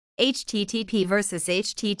HTTP versus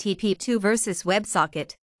HTTP2 versus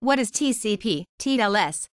WebSocket. What is TCP,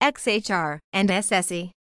 TLS, XHR, and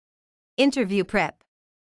SSE? Interview prep.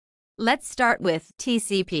 Let's start with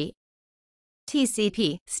TCP.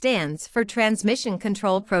 TCP stands for Transmission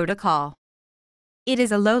Control Protocol. It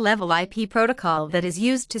is a low-level IP protocol that is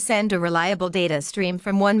used to send a reliable data stream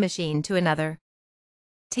from one machine to another.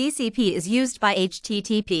 TCP is used by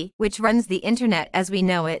HTTP, which runs the Internet as we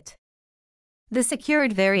know it. The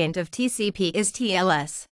secured variant of TCP is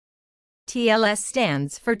TLS. TLS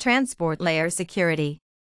stands for Transport Layer Security.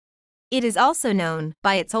 It is also known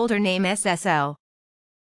by its older name SSL.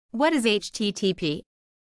 What is HTTP?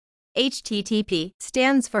 HTTP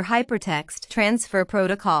stands for Hypertext Transfer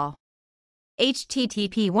Protocol.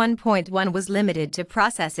 HTTP 1.1 was limited to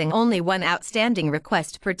processing only one outstanding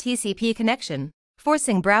request per TCP connection,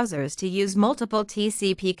 forcing browsers to use multiple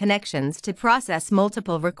TCP connections to process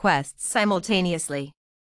multiple requests simultaneously.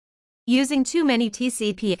 Using too many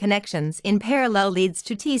TCP connections in parallel leads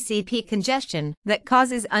to TCP congestion that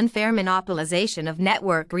causes unfair monopolization of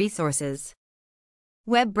network resources.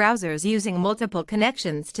 Web browsers using multiple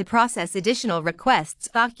connections to process additional requests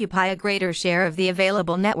occupy a greater share of the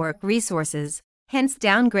available network resources, hence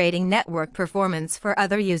downgrading network performance for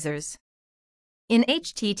other users. In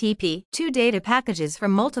HTTP, two data packages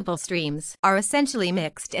from multiple streams are essentially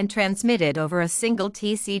mixed and transmitted over a single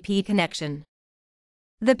TCP connection.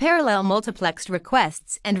 The parallel multiplexed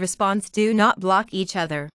requests and response do not block each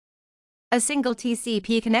other. A single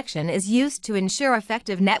TCP connection is used to ensure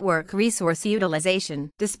effective network resource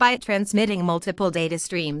utilization despite transmitting multiple data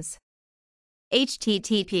streams.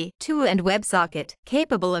 HTTP2 and WebSocket,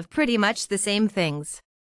 capable of pretty much the same things.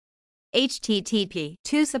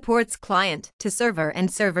 HTTP2 supports client-to-server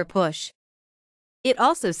and server push. It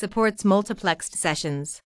also supports multiplexed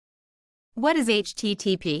sessions. What is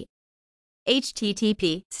HTTP?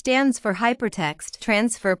 HTTP stands for Hypertext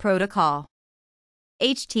Transfer Protocol.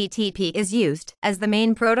 HTTP is used as the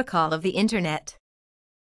main protocol of the Internet.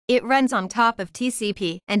 It runs on top of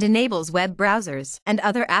TCP and enables web browsers and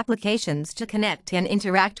other applications to connect and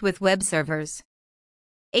interact with web servers.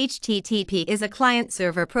 HTTP is a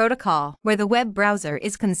client-server protocol where the web browser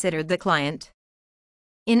is considered the client.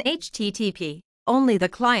 In HTTP, only the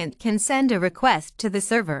client can send a request to the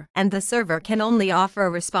server and the server can only offer a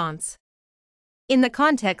response. In the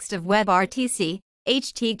context of WebRTC,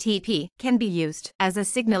 HTTP can be used as a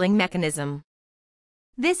signaling mechanism.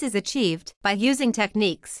 This is achieved by using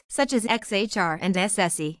techniques such as XHR and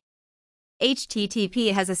SSE.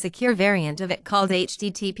 HTTP has a secure variant of it called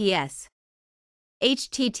HTTPS.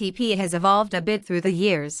 HTTP has evolved a bit through the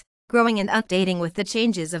years, growing and updating with the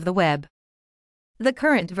changes of the web. The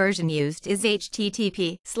current version used is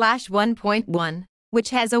HTTP/1.1,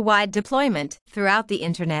 which has a wide deployment throughout the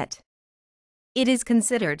Internet. It is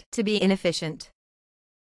considered to be inefficient.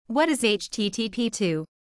 What is HTTP2?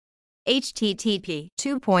 HTTP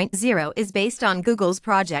 2.0 is based on Google's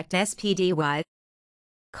Project SPDY.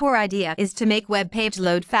 Core idea is to make web page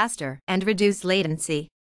load faster and reduce latency.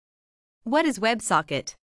 What is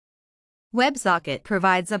WebSocket? WebSocket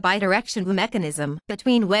provides a bidirectional mechanism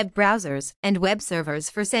between web browsers and web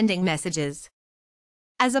servers for sending messages.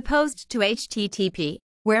 As opposed to HTTP,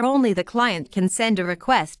 where only the client can send a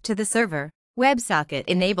request to the server, WebSocket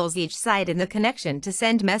enables each side in the connection to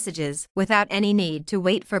send messages without any need to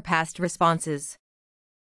wait for past responses.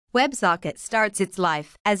 WebSocket starts its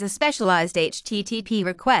life as a specialized HTTP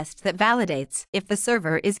request that validates if the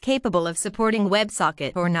server is capable of supporting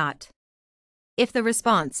WebSocket or not. If the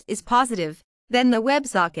response is positive, then the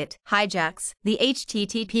WebSocket hijacks the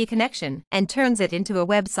HTTP connection and turns it into a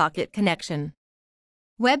WebSocket connection.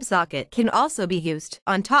 WebSocket can also be used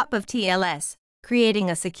on top of TLS, creating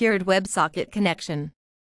a secured WebSocket connection.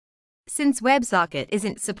 Since WebSocket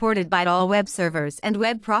isn't supported by all web servers and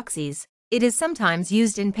web proxies, it is sometimes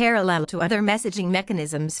used in parallel to other messaging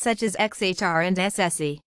mechanisms such as XHR and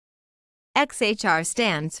SSE. XHR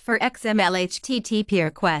stands for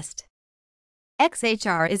XMLHTTPRequest.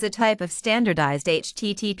 XHR is a type of standardized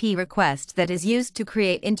HTTP request that is used to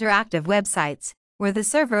create interactive websites, where the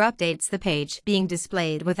server updates the page being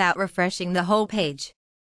displayed without refreshing the whole page.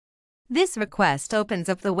 This request opens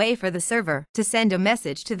up the way for the server to send a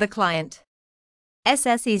message to the client.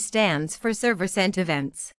 SSE stands for Server Sent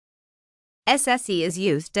Events. SSE is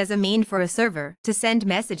used as a mean for a server to send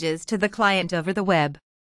messages to the client over the web.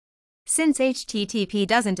 Since HTTP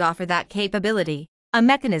doesn't offer that capability, a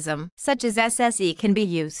mechanism such as SSE can be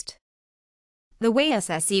used. The way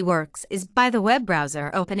SSE works is by the web browser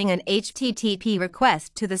opening an HTTP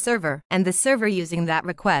request to the server and the server using that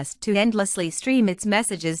request to endlessly stream its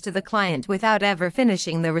messages to the client without ever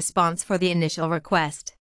finishing the response for the initial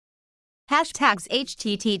request. Hashtags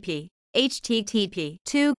HTTP,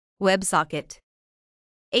 HTTP2, WebSocket.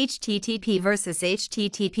 HTTP versus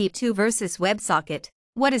HTTP2 versus WebSocket.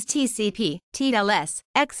 What is TCP, TLS,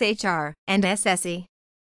 XHR, and SSE?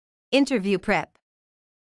 Interview prep.